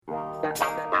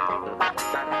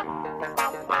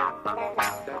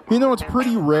You know, it's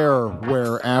pretty rare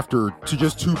where after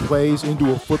just 2 plays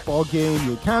into a football game,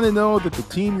 you kind of know that the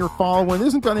team you're following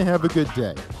isn't going to have a good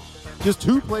day. Just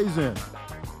 2 plays in.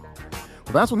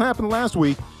 Well, that's what happened last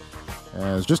week.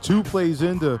 As just 2 plays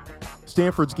into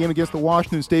Stanford's game against the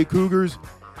Washington State Cougars,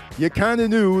 you kind of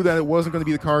knew that it wasn't going to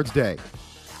be the Cards' day.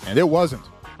 And it wasn't.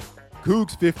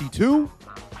 Cougs 52,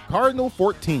 Cardinal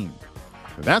 14.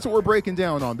 And that's what we're breaking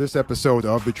down on this episode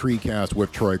of the TreeCast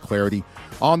with Troy Clarity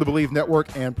on the Believe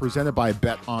Network and presented by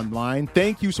Bet Online.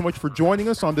 Thank you so much for joining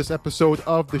us on this episode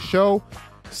of the show.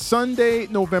 Sunday,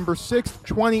 November 6th,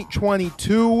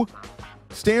 2022.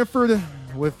 Stanford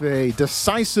with a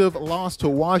decisive loss to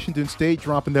Washington State,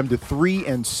 dropping them to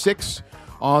 3-6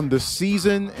 on the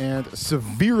season and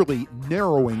severely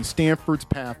narrowing Stanford's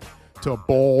path to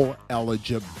bowl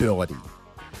eligibility.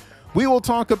 We will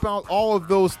talk about all of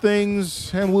those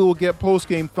things, and we will get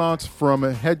post-game thoughts from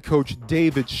head coach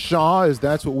David Shaw, as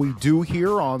that's what we do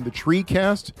here on the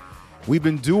TreeCast. We've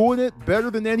been doing it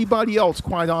better than anybody else,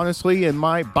 quite honestly, in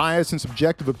my biased and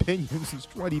subjective opinion since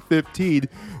 2015.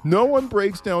 No one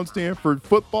breaks down Stanford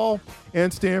football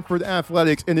and Stanford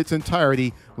athletics in its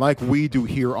entirety like we do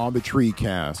here on the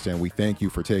TreeCast. And we thank you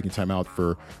for taking time out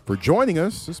for joining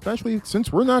us, especially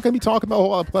since we're not going to be talking about a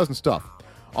whole lot of pleasant stuff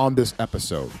on this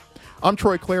episode. I'm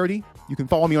Troy Clarity. You can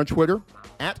follow me on Twitter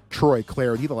at Troy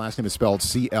Clarity. The last name is spelled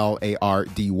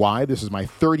C-L-A-R-D-Y. This is my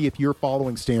 30th year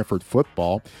following Stanford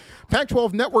football.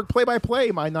 Pac-12 Network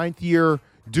play-by-play, my 9th year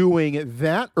doing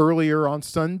that. Earlier on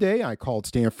Sunday, I called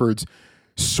Stanford's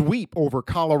sweep over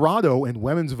Colorado in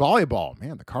women's volleyball.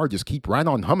 Man, the Cards just keep right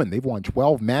on humming. They've won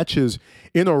 12 matches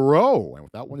in a row, and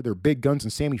without one of their big guns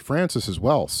and Sammy Francis as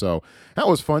well. So that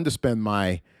was fun to spend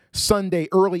my Sunday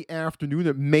early afternoon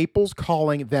at Maples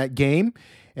calling that game.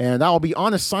 And I'll be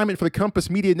on assignment for the Compass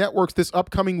Media Networks this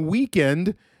upcoming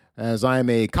weekend, as I'm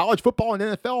a college football and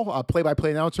NFL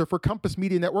play-by-play announcer for Compass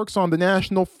Media Networks on the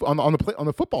national on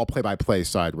the football play-by-play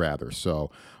side, rather.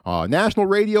 So, national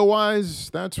radio-wise,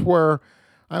 that's where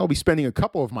I will be spending a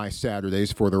couple of my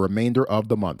Saturdays for the remainder of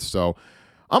the month. So,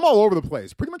 I'm all over the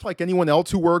place, pretty much like anyone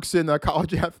else who works in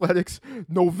college athletics.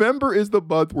 November is the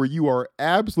month where you are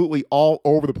absolutely all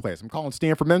over the place. I'm calling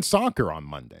Stanford men's soccer on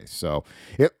Monday. So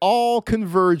it all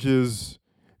converges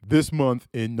this month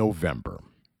in November.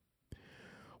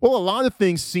 Well, a lot of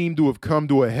things seem to have come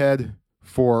to a head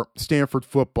for Stanford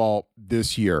football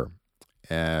this year,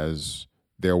 as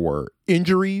there were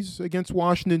injuries against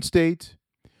Washington State,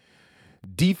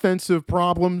 defensive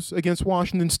problems against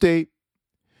Washington State.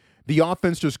 The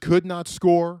offense just could not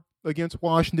score against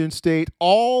Washington State.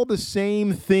 All the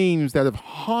same themes that have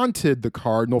haunted the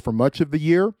Cardinal for much of the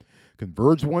year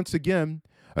converged once again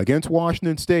against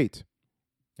Washington State.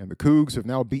 And the Cougs have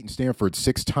now beaten Stanford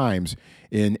 6 times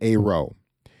in a row.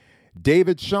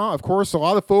 David Shaw, of course, a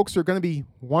lot of folks are going to be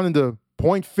wanting to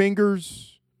point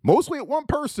fingers, mostly at one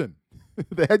person,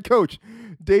 the head coach,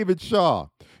 David Shaw.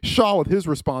 Shaw with his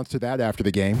response to that after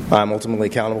the game. I'm ultimately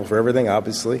accountable for everything,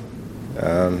 obviously.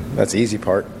 That's the easy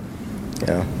part.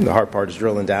 The hard part is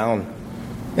drilling down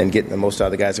and getting the most out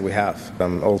of the guys that we have.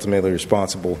 I'm ultimately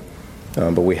responsible,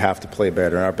 but we have to play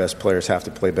better, and our best players have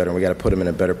to play better, and we got to put them in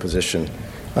a better position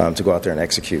to go out there and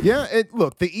execute. Yeah,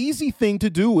 look, the easy thing to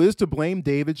do is to blame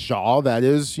David Shaw. That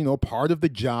is, part of the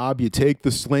job. You take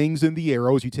the slings and the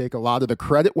arrows. You take a lot of the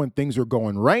credit when things are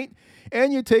going right,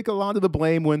 and you take a lot of the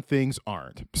blame when things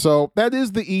aren't. So that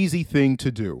is the easy thing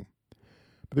to do.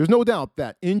 But there's no doubt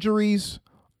that injuries,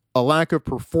 a lack of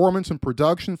performance and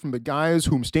production from the guys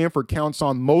whom Stanford counts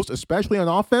on most, especially on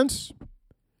offense,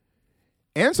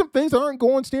 and some things that aren't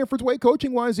going Stanford's way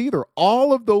coaching-wise either.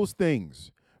 All of those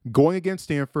things going against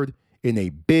Stanford in a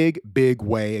big, big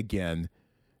way again,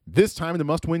 this time in a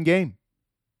must-win game.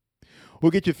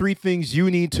 We'll get you 3 things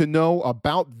you need to know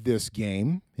about this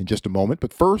game in just a moment.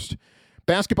 But first,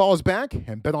 basketball is back,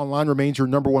 and BetOnline remains your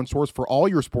number 1 source for all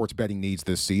your sports betting needs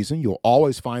this season. You'll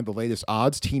always find the latest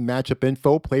odds, team matchup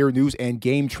info, player news, and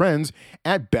game trends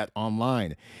at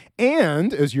BetOnline.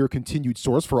 And as your continued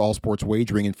source for all sports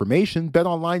wagering information,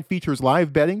 BetOnline features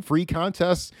live betting, free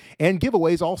contests, and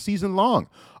giveaways all season long.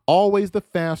 Always the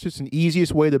fastest and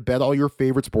easiest way to bet all your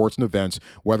favorite sports and events,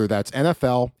 whether that's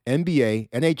NFL, NBA,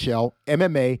 NHL,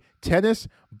 MMA, tennis,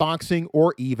 boxing,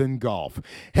 or even golf.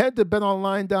 Head to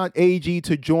betonline.ag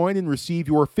to join and receive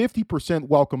your 50%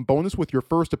 welcome bonus with your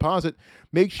first deposit.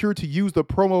 Make sure to use the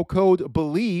promo code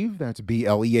BELIEVE, that's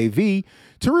B-L-E-A-V,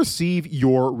 to receive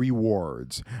your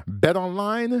rewards.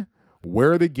 BetOnline,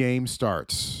 where the game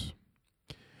starts.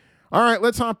 All right,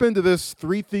 let's hop into this.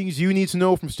 3 things you need to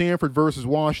know from Stanford versus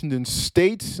Washington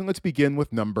State. And let's begin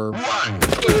with number 1.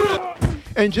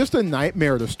 And just a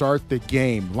nightmare to start the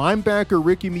game. Linebacker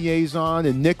Ricky Miezon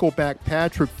and nickelback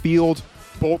Patrick Fields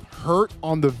both hurt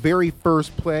on the very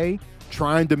first play,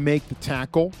 trying to make the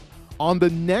tackle. On the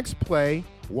next play,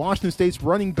 Washington State's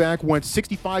running back went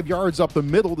 65 yards up the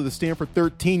middle to the Stanford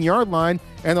 13-yard line,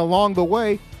 and along the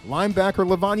way, linebacker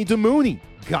Levani Damuni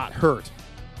got hurt.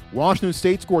 Washington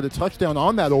State scored a touchdown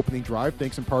on that opening drive,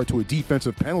 thanks in part to a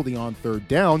defensive penalty on third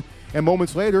down, and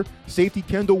moments later, safety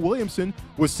Kendall Williamson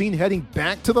was seen heading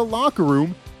back to the locker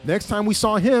room. Next time we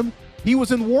saw him, he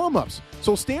was in warm-ups.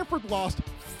 So Stanford lost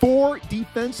 4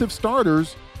 defensive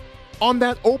starters on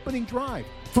that opening drive,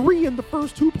 3 in the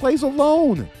first 2 plays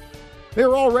alone.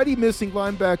 They're already missing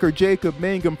linebacker Jacob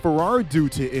Mangum-Farrar due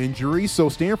to injury, so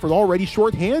Stanford already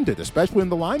shorthanded, especially in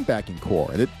the linebacking core.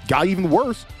 And it got even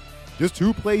worse just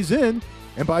 2 plays in,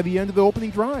 and by the end of the opening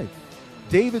drive.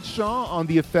 David Shaw on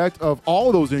the effect of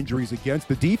all those injuries against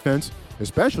the defense,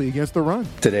 especially against the run.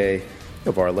 Today,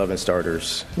 of our 11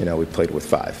 starters, we played with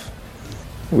 5.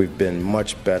 We've been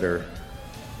much better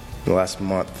in the last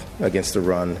month against the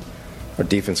run. Our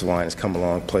defensive line has come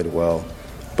along, played well,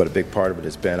 but a big part of it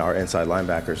has been our inside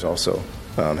linebackers also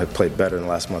have played better in the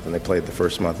last month than they played the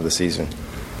first month of the season.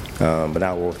 But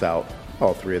now we're without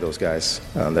all 3 of those guys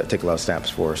that take a lot of snaps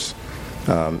for us.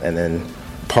 And then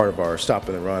part of our stop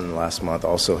in the run last month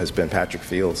also has been Patrick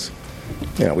Fields.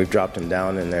 We've dropped him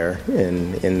down in there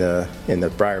in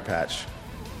the briar patch,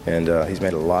 and he's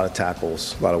made a lot of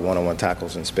tackles, a lot of one-on-one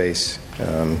tackles in space.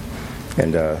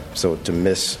 So to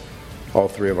miss all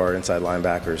 3 of our inside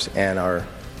linebackers and our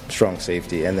strong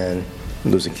safety, and then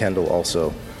losing Kendall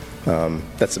also,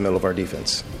 that's the middle of our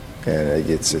defense. And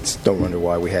it's don't wonder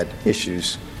why we had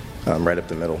issues right up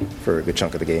the middle for a good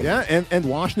chunk of the game. Yeah, and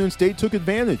Washington State took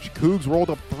advantage. Cougs rolled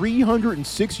up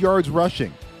 306 yards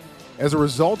rushing. As a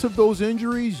result of those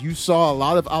injuries, you saw a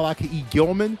lot of Alaki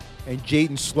Gilman and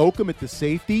Jaden Slocum at the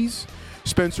safeties,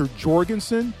 Spencer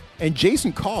Jorgensen, and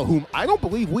Jason Call, whom I don't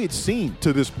believe we had seen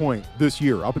to this point this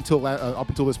year, up until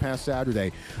this past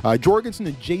Saturday. Jorgensen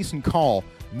and Jason Call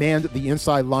manned the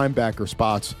inside linebacker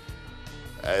spots.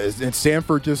 And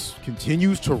Stanford just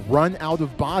continues to run out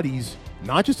of bodies,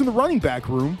 not just in the running back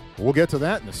room, we'll get to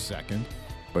that in a second,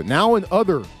 but now in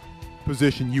other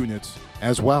position units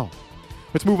as well.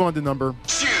 Let's move on to number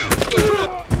 2.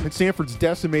 And Stanford's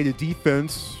decimated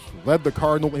defense led the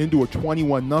Cardinal into a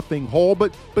 21-0 hole,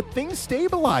 but things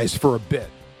stabilized for a bit.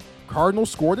 Cardinal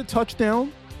scored a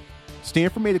touchdown,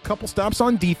 Stanford made a couple stops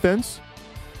on defense,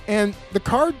 and the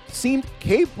Card seemed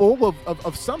capable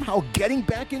of somehow getting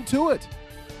back into it.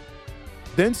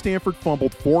 Then Stanford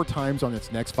fumbled 4 times on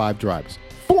its next 5 drives.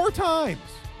 4 times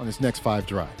on its next 5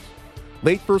 drives.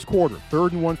 Late first quarter,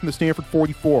 3rd and 1 from the Stanford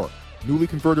 44. Newly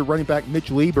converted running back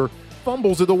Mitch Lieber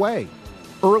fumbles it away.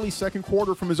 Early second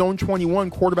quarter from his own 21,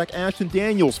 quarterback Ashton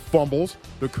Daniels fumbles.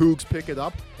 The Cougs pick it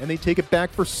up, and they take it back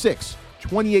for 6.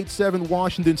 28-7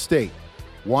 Washington State.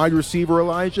 Wide receiver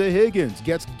Elijah Higgins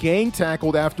gets gang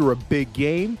tackled after a big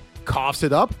game, coughs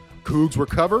it up. Cougs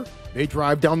recover. They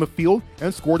drive down the field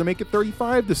and score to make it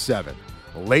 35-7.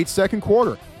 Late second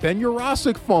quarter, Ben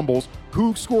Jurasik fumbles.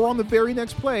 Cougs score on the very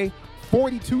next play.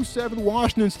 42-7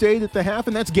 Washington State at the half,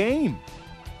 and that's game.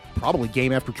 Probably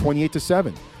game after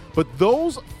 28-7. But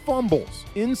those fumbles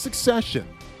in succession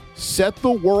set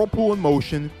the whirlpool in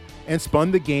motion and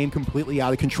spun the game completely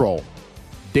out of control.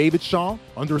 David Shaw,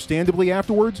 understandably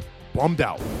afterwards, bummed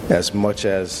out. As much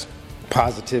as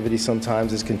positivity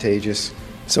sometimes is contagious,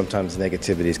 sometimes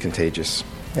negativity is contagious.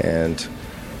 And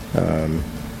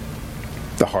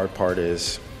the hard part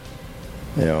is,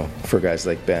 for guys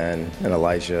like Ben and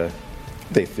Elijah,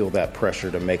 they feel that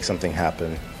pressure to make something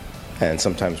happen. And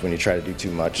sometimes when you try to do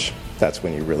too much, that's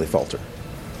when you really falter.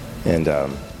 And,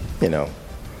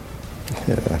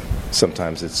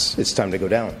 sometimes it's time to go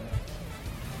down.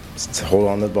 It's hold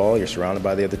on to the ball. You're surrounded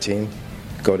by the other team.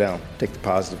 Go down. Take the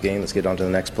positive game. Let's get on to the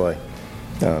next play.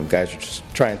 Guys are just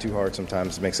trying too hard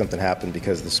sometimes to make something happen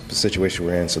because of the situation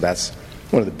we're in. So that's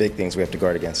one of the big things we have to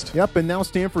guard against. Yep, and now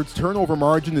Stanford's turnover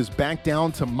margin is back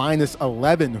down to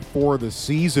 -11 for the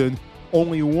season.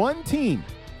 Only one team,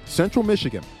 Central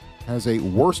Michigan, has a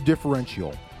worse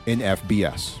differential in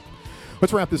FBS.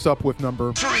 Let's wrap this up with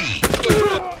number 3.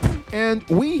 And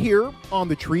we here on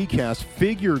the TreeCast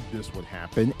figured this would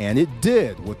happen, and it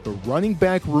did, with the running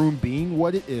back room being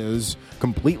what it is,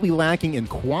 completely lacking in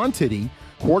quantity.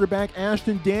 Quarterback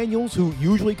Ashton Daniels, who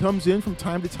usually comes in from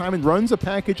time to time and runs a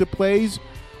package of plays,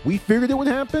 we figured it would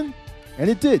happen, and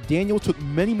it did. Daniels took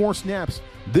many more snaps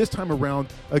this time around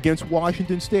against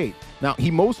Washington State. Now,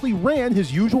 he mostly ran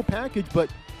his usual package, but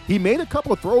he made a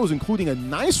couple of throws, including a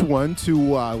nice one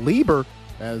to Lieber,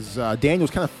 as Daniels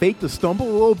kind of faked the stumble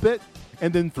a little bit,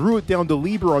 and then threw it down to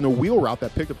Lieber on a wheel route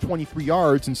that picked up 23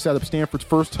 yards and set up Stanford's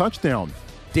first touchdown.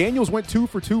 Daniels went 2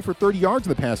 for 2 for 30 yards in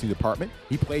the passing department.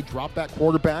 He played drop-back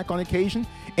quarterback on occasion,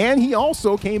 and he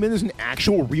also came in as an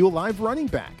actual real-live running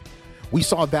back. We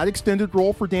saw that extended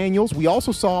role for Daniels. We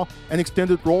also saw an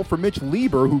extended role for Mitch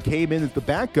Lieber, who came in as the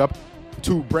backup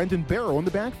to Brendan Barrow in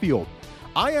the backfield.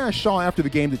 I asked Shaw after the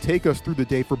game to take us through the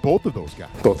day for both of those guys.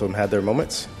 Both of them had their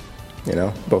moments.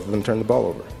 Both of them turned the ball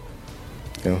over.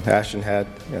 Ashton had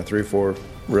 3 or 4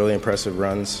 really impressive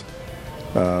runs.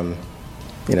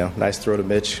 Nice throw to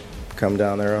Mitch, come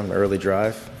down there on the early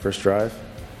drive, first drive.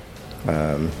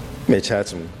 Mitch had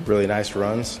some really nice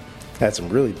runs, had some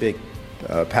really big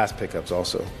pass pickups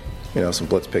also, some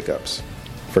blitz pickups.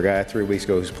 For a guy 3 weeks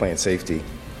ago who's playing safety,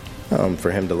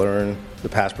 for him to learn the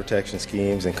pass protection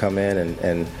schemes and come in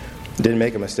and didn't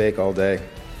make a mistake all day,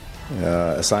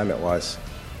 assignment-wise,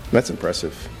 that's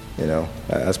impressive. I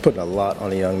was putting a lot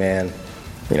on a young man.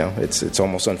 It's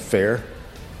almost unfair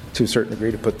to a certain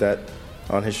degree to put that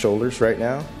on his shoulders right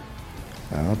now.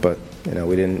 But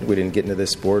we didn't get into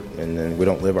this sport, and we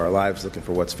don't live our lives looking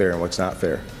for what's fair and what's not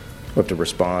fair. We have to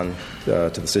respond to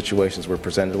the situations we're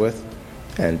presented with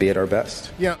and be at our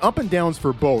best. Yeah, up and downs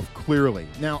for both, clearly.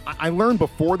 Now, I learned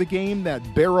before the game that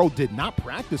Barrow did not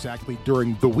practice actually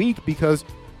during the week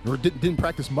didn't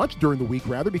practice much during the week,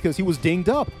 rather, because he was dinged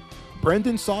up.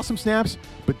 Brendan saw some snaps,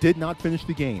 but did not finish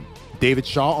the game. David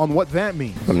Shaw on what that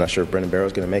means. I'm not sure if Brendan Barrow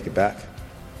is going to make it back.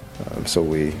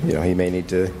 So he may need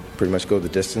to pretty much go the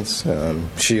distance.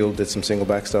 Shield did some single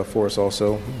back stuff for us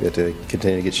also. We had to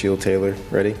continue to get Shield Taylor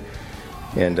ready.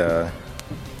 And,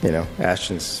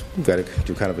 Ashton's got to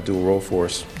do kind of a dual role for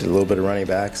us. Did a little bit of running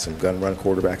back, some gun run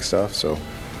quarterback stuff. So,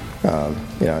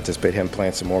 anticipate him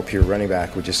playing some more pure running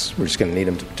back. We're just going to need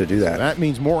him to do that. That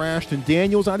means more Ashton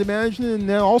Daniels, I'd imagine, and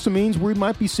that also means we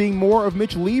might be seeing more of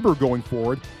Mitch Lieber going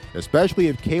forward, especially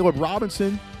if Caleb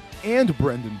Robinson and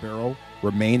Brendan Barrow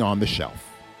remain on the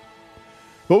shelf.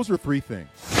 Those are 3 things.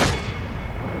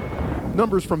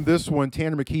 Numbers from this one: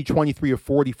 Tanner McKee, 23 of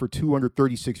 40 for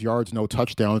 236 yards, no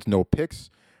touchdowns, no picks.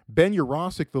 Ben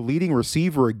Urosic, the leading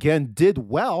receiver, again did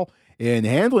well in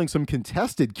handling some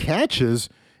contested catches,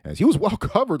 as he was well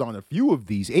covered on a few of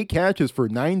these. 8 catches for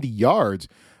 90 yards,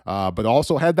 but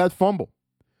also had that fumble.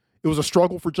 It was a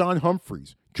struggle for John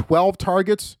Humphreys. 12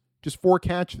 targets, just 4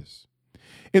 catches.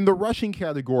 In the rushing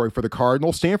category for the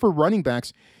Cardinal, Stanford running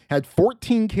backs had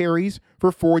 14 carries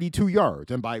for 42 yards.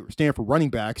 And by Stanford running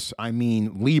backs, I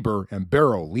mean Lieber and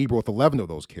Barrow. Lieber with 11 of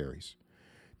those carries.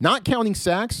 Not counting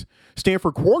sacks,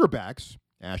 Stanford quarterbacks,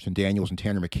 Ashton Daniels and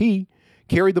Tanner McKee,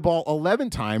 carried the ball 11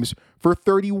 times for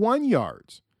 31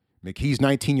 yards. McKee's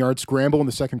 19-yard scramble in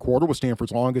the second quarter was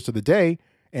Stanford's longest of the day,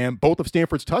 and both of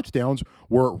Stanford's touchdowns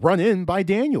were run in by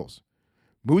Daniels.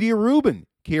 Moody Rubin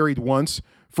carried once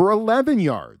for 11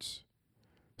 yards.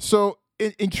 So,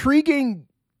 intriguing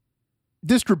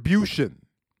distribution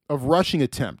of rushing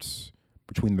attempts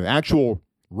between the actual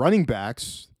running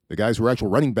backs, the guys who are actual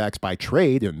running backs by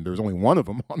trade, and there's only one of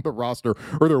them on the roster,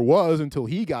 or there was until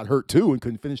he got hurt too and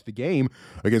couldn't finish the game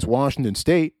against Washington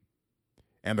State,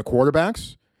 and the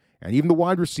quarterbacks, and even the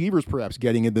wide receivers perhaps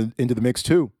getting into the mix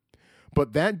too.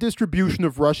 But that distribution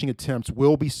of rushing attempts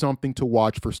will be something to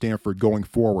watch for Stanford going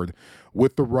forward,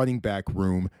 with the running back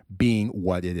room being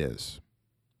what it is.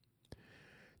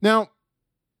 Now,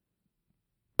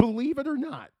 believe it or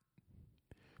not,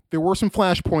 there were some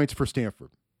flashpoints for Stanford.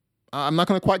 I'm not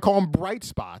going to quite call them bright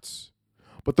spots,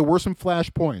 but there were some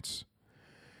flashpoints.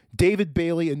 David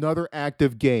Bailey, another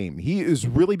active game. He is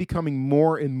really becoming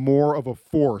more and more of a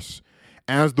force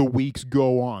as the weeks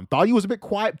go on. Thought he was a bit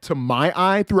quiet to my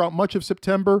eye throughout much of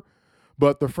September,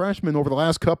 but the freshman over the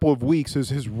last couple of weeks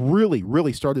has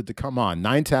really started to come on.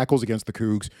 9 tackles against the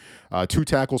Cougs, 2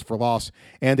 tackles for loss,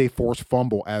 and a forced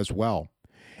fumble as well.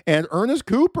 And Ernest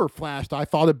Cooper flashed, I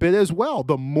thought, a bit as well.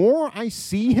 The more I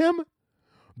see him,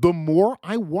 the more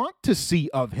I want to see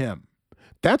of him.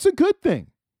 That's a good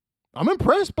thing. I'm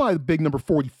impressed by the big number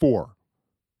 44.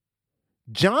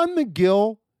 John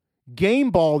McGill, game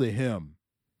ball to him.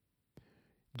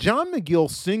 John McGill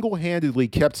single-handedly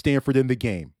kept Stanford in the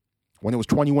game when it was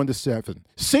 21-7.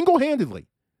 Single-handedly.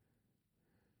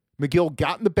 McGill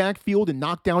got in the backfield and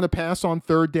knocked down a pass on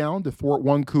 3rd down to thwart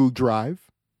one Coug drive.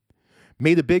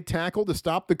 Made a big tackle to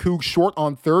stop the Cougs short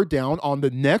on 3rd down on the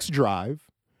next drive.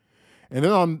 And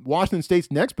then on Washington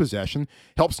State's next possession,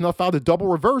 helped snuff out a double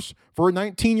reverse for a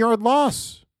 19-yard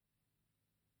loss.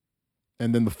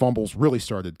 And then the fumbles really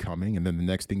started coming, and then the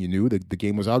next thing you knew, the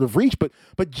game was out of reach.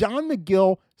 But John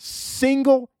McGill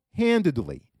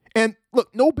single-handedly, and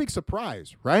look, no big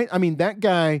surprise, right? I mean, that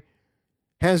guy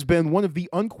has been one of the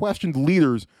unquestioned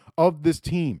leaders of this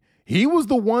team. He was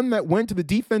the one that went to the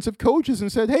defensive coaches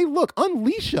and said, hey, look,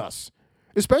 unleash us,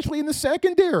 especially in the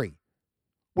secondary,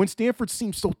 when Stanford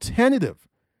seemed so tentative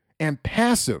and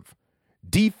passive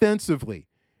defensively.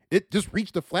 It just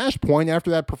reached a flashpoint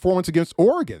after that performance against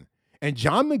Oregon. And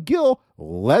John McGill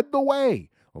led the way,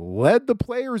 led the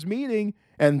players' meeting,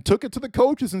 and took it to the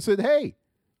coaches and said, hey,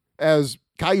 as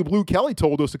Caillou Blue Kelly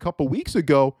told us a couple weeks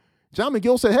ago, John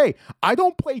McGill said, hey, I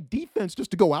don't play defense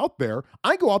just to go out there.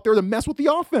 I go out there to mess with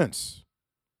the offense.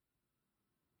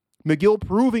 McGill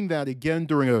proving that again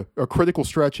during a critical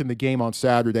stretch in the game on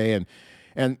Saturday.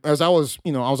 And as I was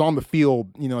on the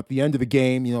field, at the end of the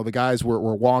game, the guys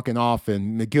were walking off,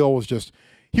 and McGill was just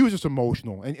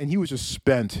emotional, and he was just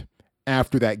spent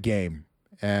after that game,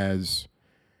 as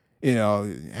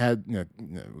had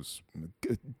was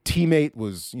a teammate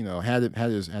was had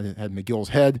McGill's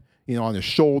head on his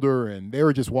shoulder, and they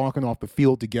were just walking off the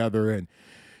field together. And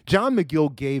John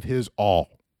McGill gave his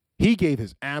all. He gave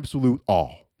his absolute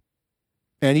all.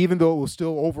 And even though it was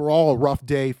still overall a rough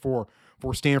day for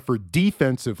Stanford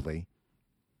defensively,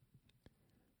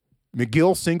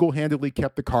 McGill single-handedly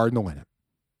kept the Cardinal in it.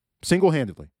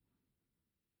 Single-handedly.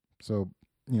 So,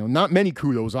 not many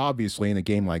kudos, obviously, in a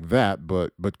game like that,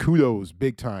 but kudos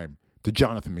big time to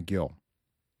Jonathan McGill.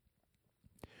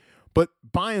 But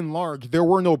by and large, there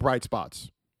were no bright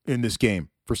spots in this game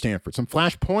for Stanford. Some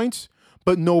flashpoints,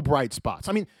 but no bright spots.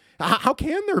 I mean, how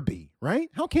can there be, right?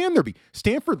 How can there be?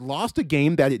 Stanford lost a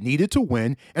game that it needed to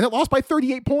win, and it lost by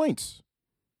 38 points.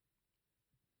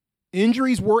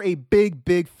 Injuries were a big,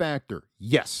 big factor.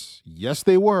 Yes,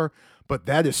 they were, but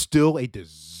that is still a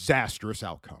disastrous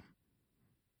outcome.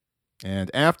 And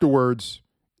afterwards,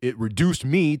 it reduced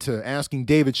me to asking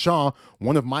David Shaw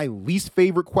one of my least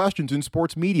favorite questions in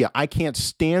sports media. I can't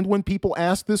stand when people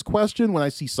ask this question, when I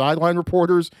see sideline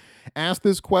reporters ask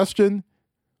this question,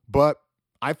 but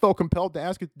I felt compelled to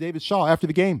ask it to David Shaw after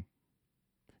the game.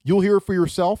 You'll hear it for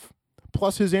yourself,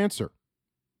 plus his answer.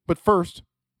 But first,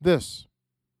 this.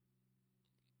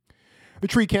 The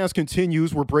TreeCast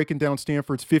continues. We're breaking down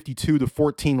Stanford's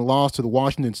 52-14 loss to the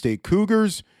Washington State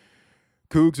Cougars.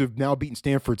 Cougs have now beaten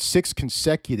Stanford 6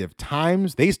 consecutive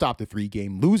times. They stopped a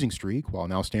 3-game losing streak, while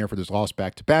now Stanford has lost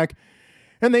back-to-back,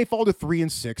 and they fall to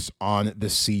 3-6 on the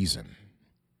season.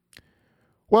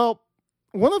 Well,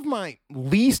 one of my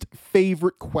least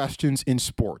favorite questions in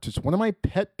sports, it's one of my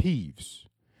pet peeves,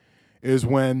 is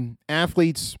when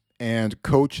athletes and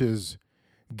coaches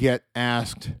get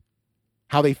asked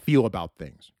how they feel about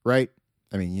things, right?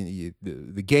 I mean,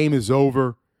 the game is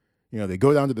over. They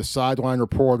go down to the sideline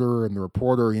reporter, and the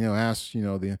reporter, asks,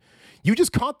 you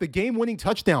just caught the game-winning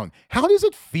touchdown. How does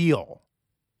it feel?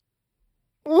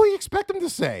 What do you expect them to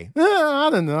say? I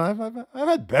don't know. I've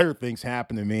had better things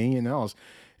happen to me. I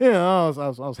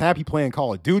was happy playing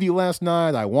Call of Duty last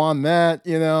night. I won that.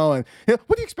 And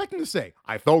what do you expect them to say?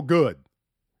 I felt good.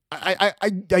 I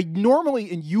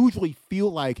normally and usually feel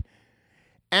like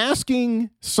asking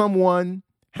someone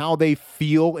how they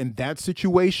feel in that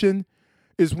situation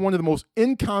is one of the most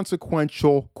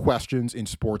inconsequential questions in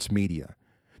sports media.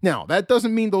 Now, that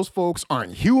doesn't mean those folks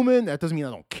aren't human. That doesn't mean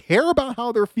I don't care about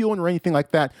how they're feeling or anything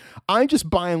like that. I just,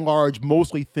 by and large,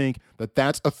 mostly think that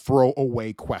that's a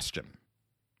throwaway question.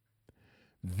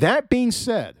 That being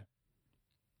said,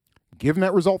 given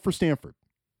that result for Stanford,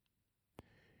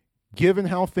 given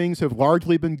how things have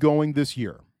largely been going this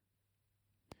year,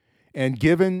 and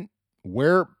given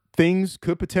where things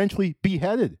could potentially be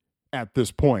headed at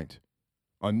this point,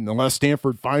 unless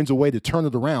Stanford finds a way to turn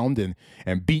it around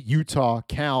and beat Utah,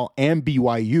 Cal, and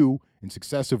BYU in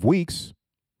successive weeks,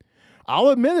 I'll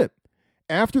admit it.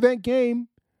 After that game,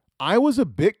 I was a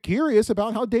bit curious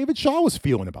about how David Shaw was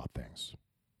feeling about things.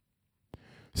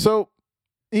 So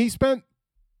he spent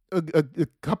a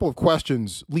couple of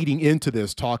questions leading into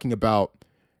this talking about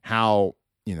how,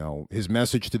 his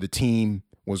message to the team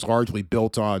was largely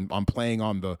built on playing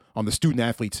on the student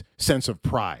athlete's sense of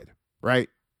pride, right?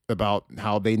 About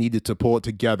how they needed to pull it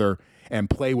together and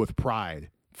play with pride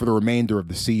for the remainder of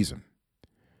the season.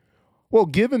 Well,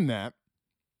 given that,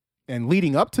 and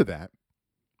leading up to that,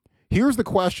 here's the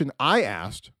question I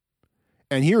asked,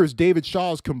 and here is David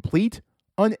Shaw's complete,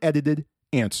 unedited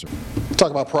answer.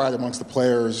 Talk about pride amongst the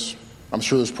players. I'm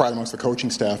sure there's pride amongst the coaching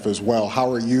staff as well. How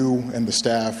are you and the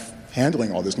staff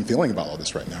handling all this and feeling about all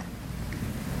this right now?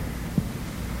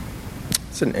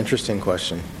 It's an interesting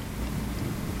question.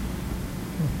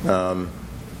 Not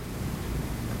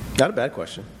a bad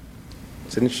question.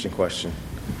 It's an interesting question.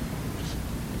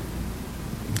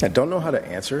 I don't know how to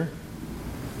answer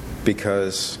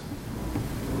because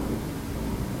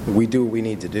we do what we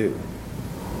need to do.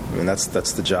 I mean, that's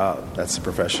the job. That's the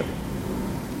profession.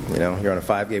 You know, you're on a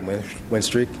 5-game win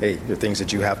streak. Hey, there are things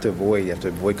that you have to avoid. You have to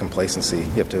avoid complacency.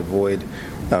 You have to avoid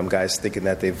guys thinking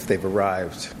that they've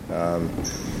arrived.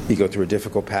 You go through a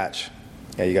difficult patch.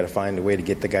 Yeah, you got to find a way to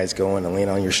get the guys going and lean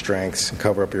on your strengths,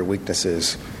 cover up your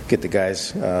weaknesses, get the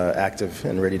guys active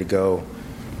and ready to go.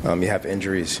 You have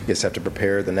injuries. You just have to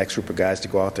prepare the next group of guys to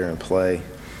go out there and play.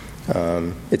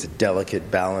 It's a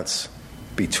delicate balance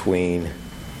between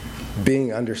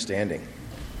being understanding,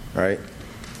 right?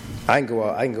 I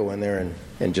can go in there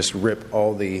and just rip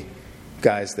all the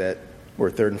guys that were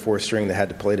third and fourth string that had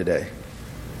to play today.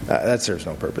 That serves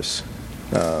no purpose.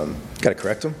 Got to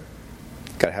correct them.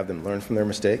 Got to have them learn from their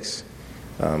mistakes.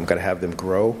 Got to have them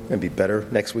grow and be better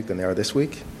next week than they are this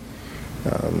week.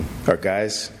 Our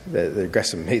guys, the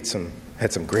aggressive had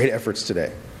some great efforts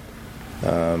today,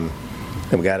 and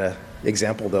we got to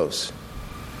example those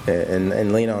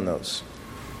and lean on those.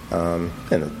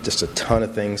 And just a ton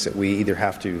of things that we either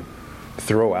have to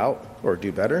throw out or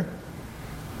do better,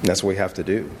 and that's what we have to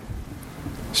do.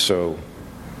 So,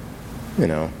 you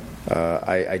know,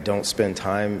 I don't spend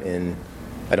time in.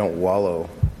 I don't wallow.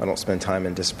 I don't spend time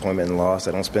in disappointment and loss.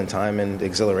 I don't spend time in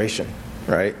exhilaration,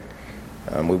 right?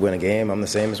 We win a game, I'm the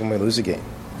same as when we lose a game.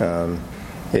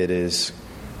 It is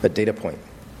a data point.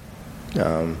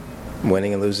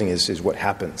 Winning and losing is what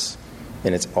happens,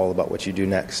 and it's all about what you do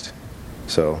next.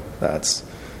 So that's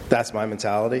my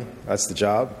mentality. That's the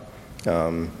job,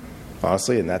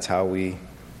 honestly, and that's how we,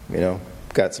 you know,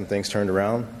 got some things turned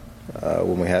around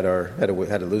when we had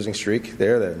a losing streak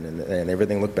there, and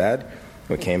everything looked bad.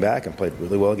 We came back and played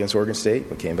really well against Oregon State.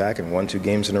 We came back and won 2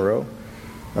 games in a row.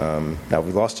 Now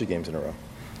we lost 2 games in a row.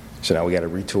 So now we got to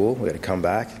retool. We got to come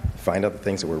back, find out the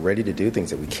things that we're ready to do, things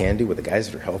that we can do with the guys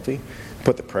that are healthy,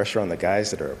 put the pressure on the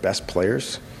guys that are our best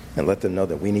players, and let them know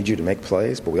that we need you to make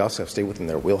plays. But we also have to stay within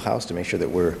their wheelhouse to make sure that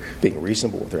we're being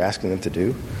reasonable with what they're asking them to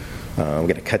do. We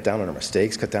got to cut down on our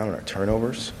mistakes, cut down on our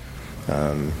turnovers.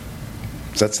 So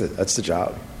that's the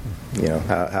job. You know,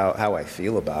 how I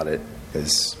feel about it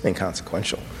is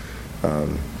inconsequential.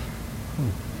 The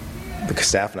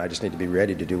staff and I just need to be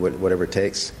ready to do whatever it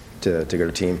takes to get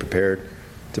our team prepared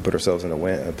to put ourselves in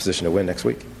a position to win next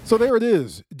week. So there it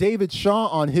is. David Shaw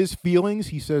on his feelings.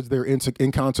 He says they're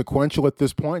inconsequential at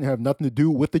this point and have nothing to do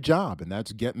with the job, and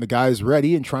that's getting the guys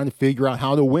ready and trying to figure out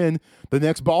how to win the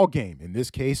next ball game, in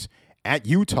this case at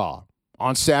Utah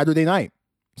on Saturday night.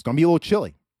 It's going to be a little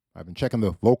chilly. I've been checking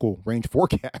the local range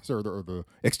forecast or the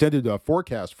extended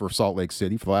forecast for Salt Lake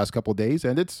City for the last couple of days,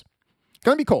 and it's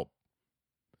going to be cold.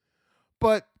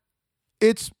 But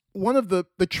it's one of the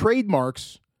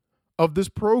trademarks of this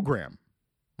program,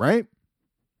 right?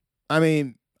 I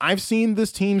mean, I've seen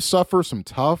this team suffer some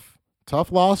tough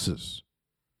losses,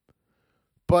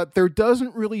 but there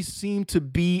doesn't really seem to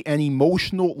be an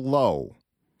emotional low.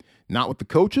 Not with the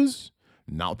coaches,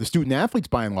 not with the student athletes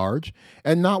by and large,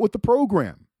 and not with the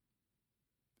program.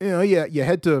 You know, you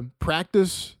head to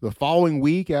practice the following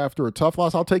week after a tough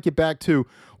loss. I'll take you back to,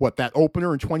 that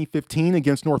opener in 2015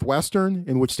 against Northwestern,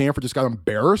 in which Stanford just got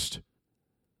embarrassed.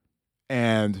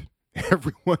 And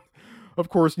everyone, of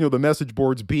course, you know, the message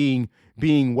boards being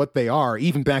what they are,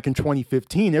 even back in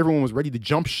 2015, everyone was ready to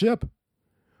jump ship.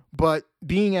 But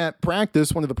being at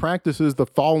practice, one of the practices the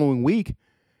following week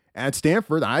at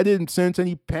Stanford, I didn't sense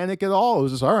any panic at all. It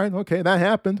was just, all right, okay, that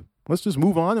happened. Let's just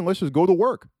move on and let's just go to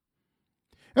work.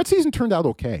 That season turned out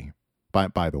okay,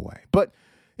 by the way. But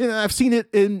you know, I've seen it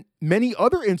in many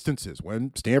other instances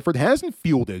when Stanford hasn't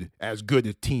fielded as good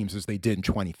at teams as they did in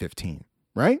 2015,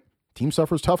 right? Team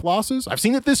suffers tough losses. I've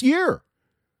seen it this year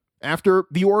after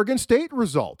the Oregon State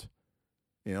result.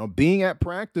 You know, being at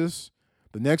practice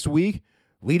the next week,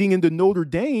 leading into Notre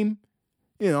Dame,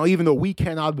 you know, even though we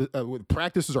cannot,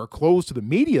 practices are closed to the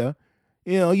media,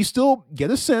 you know, you still get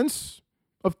a sense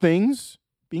of things.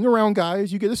 Being around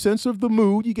guys, you get a sense of the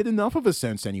mood. You get enough of a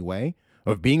sense, anyway,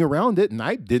 of being around it. And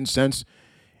I didn't sense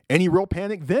any real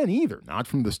panic then either, not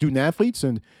from the student athletes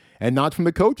and not from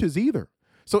the coaches either.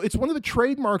 So it's one of the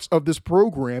trademarks of this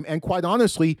program, and quite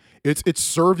honestly, it's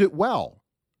served it well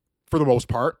for the most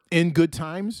part, in good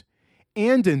times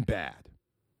and in bad.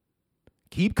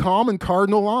 Keep calm and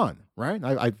Cardinal on, right?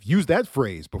 I've used that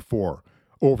phrase before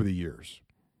over the years.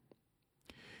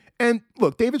 And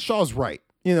look, David Shaw's right.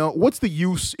 You know, what's the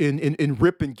use in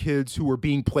ripping kids who are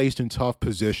being placed in tough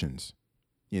positions?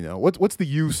 You know, what's the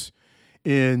use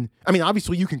in, I mean,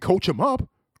 obviously you can coach them up,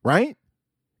 right?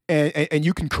 And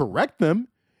you can correct them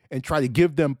and try to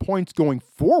give them points going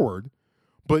forward,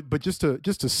 but just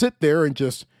to sit there and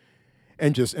just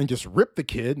rip the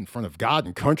kid in front of God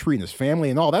and country and his family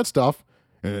and all that stuff,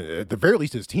 at the very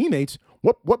least his teammates,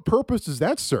 what purpose does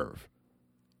that serve?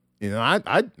 You know,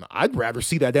 I'd rather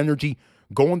see that energy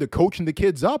going to coaching the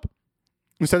kids up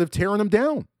instead of tearing them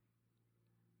down.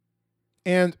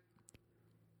 And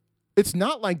it's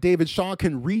not like David Shaw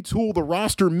can retool the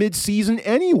roster midseason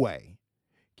anyway.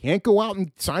 Can't go out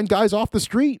and sign guys off the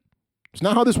street. It's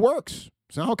not how this works.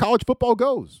 It's not how college football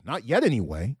goes. Not yet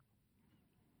anyway.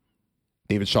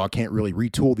 David Shaw can't really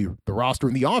retool the roster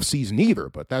in the offseason either,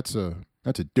 but that's a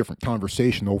different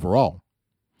conversation overall.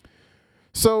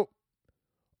 So,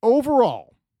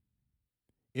 overall,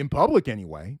 in public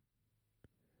anyway,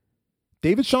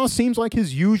 David Shaw seems like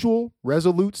his usual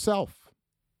resolute self.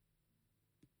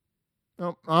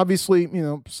 Now, obviously,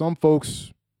 some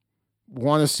folks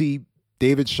want to see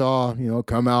David Shaw,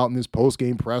 come out in his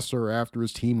post-game presser after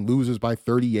his team loses by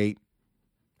 38,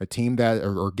 a team that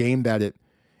or game that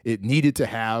it needed to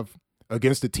have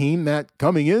against a team that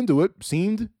coming into it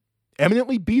seemed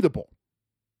eminently beatable.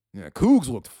 Cougs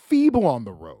looked feeble on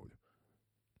the road.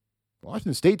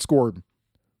 Washington State scored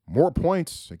more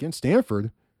points against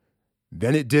Stanford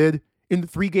than it did in the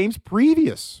 3 games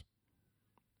previous.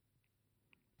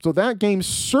 So that game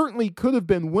certainly could have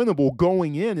been winnable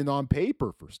going in and on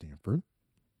paper for Stanford.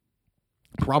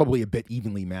 Probably a bit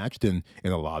evenly matched in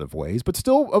a lot of ways, but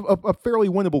still a fairly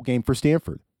winnable game for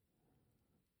Stanford.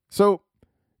 So,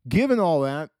 given all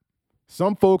that,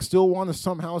 some folks still want to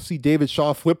somehow see David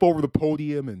Shaw flip over the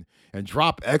podium and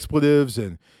drop expletives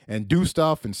and do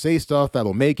stuff and say stuff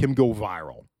that'll make him go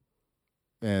viral.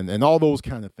 And all those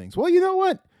kind of things. Well, you know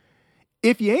what?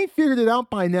 If you ain't figured it out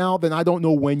by now, then I don't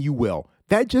know when you will.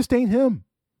 That just ain't him.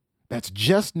 That's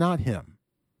just not him.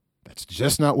 That's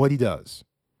just not what he does.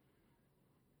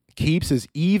 Keeps as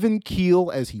even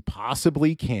keel as he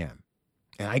possibly can.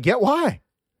 And I get why.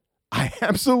 I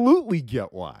absolutely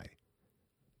get why.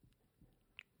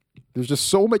 There's just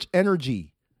so much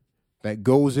energy that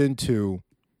goes into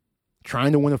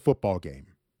trying to win a football game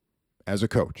as a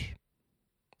coach.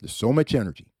 There's so much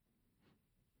energy.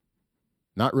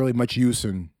 Not really much use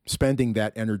in spending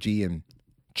that energy and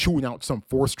chewing out some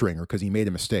 4-stringer because he made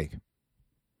a mistake.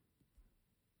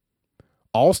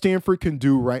 All Stanford can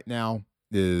do right now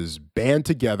is band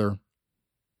together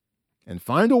and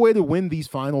find a way to win these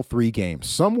final 3 games.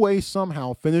 Some way,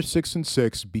 somehow, finish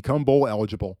 6-6, become bowl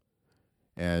eligible,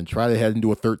 and try to head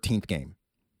into a 13th game.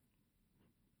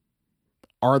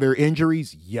 Are there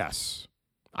injuries? Yes.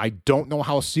 I don't know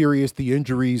how serious the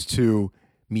injuries to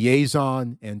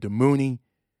Miezon and DeMooney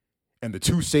and the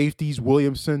 2 safeties,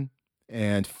 Williamson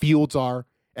and Fields, are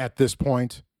at this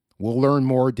point. We'll learn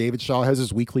more. David Shaw has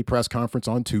his weekly press conference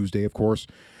on Tuesday, of course.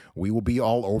 We will be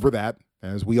all over that,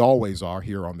 as we always are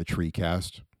here on the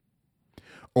TreeCast.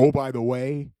 Oh, by the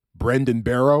way, Brendan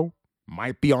Barrow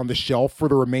might be on the shelf for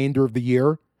the remainder of the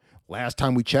year. Last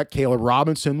time we checked, Caleb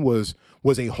Robinson was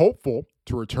a hopeful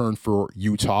to return for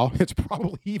Utah. It's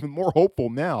probably even more hopeful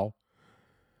now.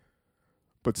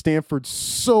 But Stanford's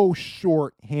so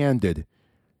short-handed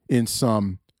in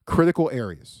some critical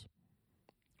areas.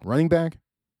 Running back,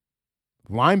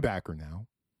 linebacker now,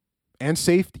 and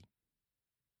safety.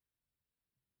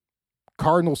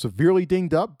 Cardinal severely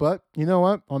dinged up, but you know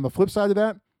what? On the flip side of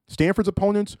that, Stanford's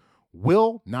opponents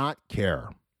will not care.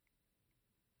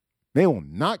 They will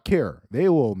not care. They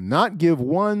will not give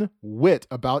one whit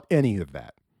about any of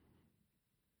that.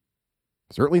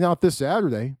 Certainly not this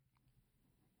Saturday.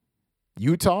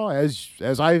 Utah,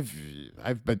 as I've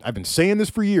been saying this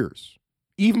for years,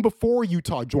 even before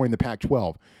Utah joined the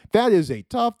Pac-12, that is a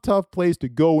tough place to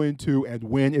go into and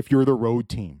win if you're the road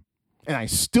team. And I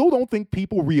still don't think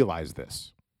people realize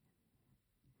this.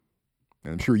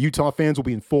 And I'm sure Utah fans will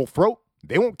be in full throat.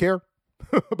 They won't care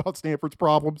about Stanford's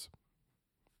problems.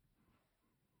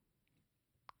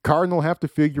 Cardinal have to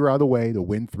figure out a way to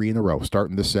win 3 in a row,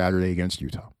 starting this Saturday against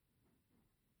Utah.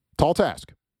 Tall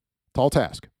task.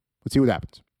 Let's see what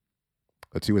happens.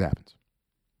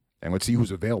 And let's see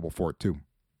who's available for it, too.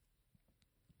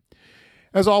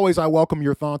 As always, I welcome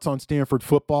your thoughts on Stanford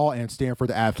football and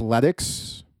Stanford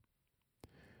athletics.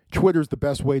 Twitter's the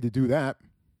best way to do that.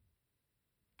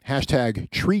 Hashtag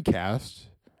TreeCast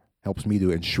helps me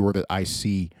to ensure that I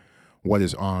see what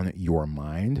is on your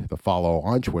mind. The follow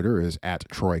on Twitter is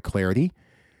 @TroyClarity.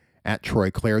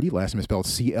 @TroyClarity, last name spelled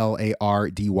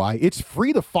Clardy. It's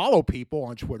free to follow people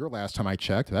on Twitter last time I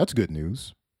checked. That's good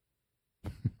news.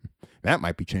 That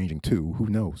might be changing too. Who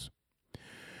knows?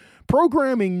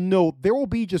 Programming note, there will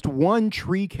be just one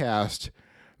TreeCast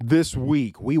this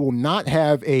week. We will not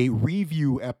have a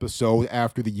review episode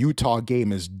after the Utah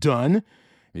game is done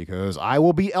because I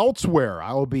will be elsewhere.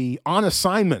 I will be on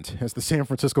assignment, as the San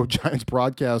Francisco Giants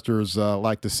broadcasters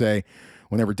like to say,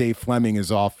 whenever Dave Fleming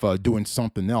is off doing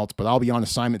something else. But I'll be on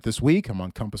assignment this week. I'm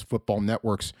on Compass Football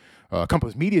Network's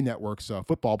Compass Media Network's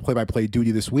football play-by-play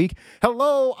duty this week.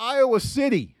 Hello, Iowa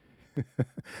City.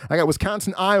 I got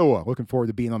Wisconsin, Iowa. Looking forward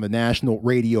to being on the national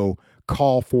radio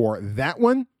call for that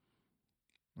one.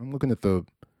 I'm looking at the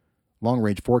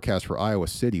long-range forecast for Iowa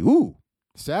City. Ooh,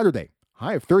 Saturday,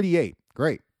 high of 38.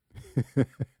 Great.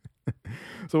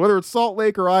 So whether it's Salt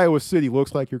Lake or Iowa City,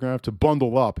 looks like you're going to have to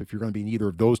bundle up if you're going to be in either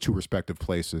of those two respective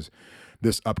places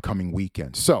this upcoming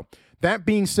weekend. So that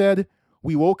being said,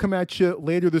 we will come at you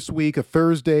later this week. The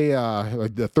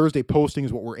Thursday posting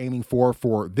is what we're aiming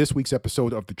for this week's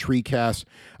episode of the TreeCast.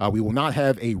 We will not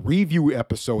have a review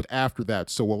episode after that,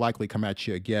 so we'll likely come at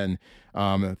you again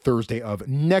Thursday of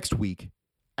next week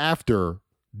after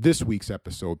this week's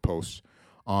episode posts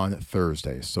on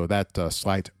Thursday. So that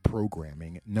slight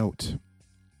programming note.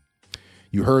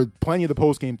 You heard plenty of the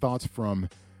post-game thoughts from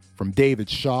David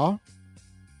Shaw.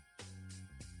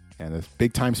 And a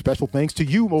big-time special thanks to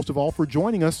you, most of all, for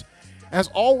joining us, as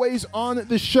always, on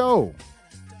the show.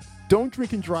 Don't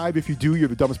drink and drive. If you do, you're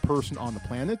the dumbest person on the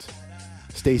planet.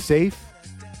 Stay safe,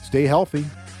 stay healthy,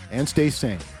 and stay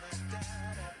sane.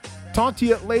 Talk to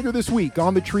you later this week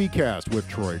on the TreeCast with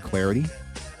Troy Clarity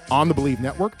on the Believe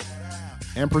Network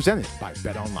and presented by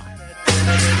BetOnline.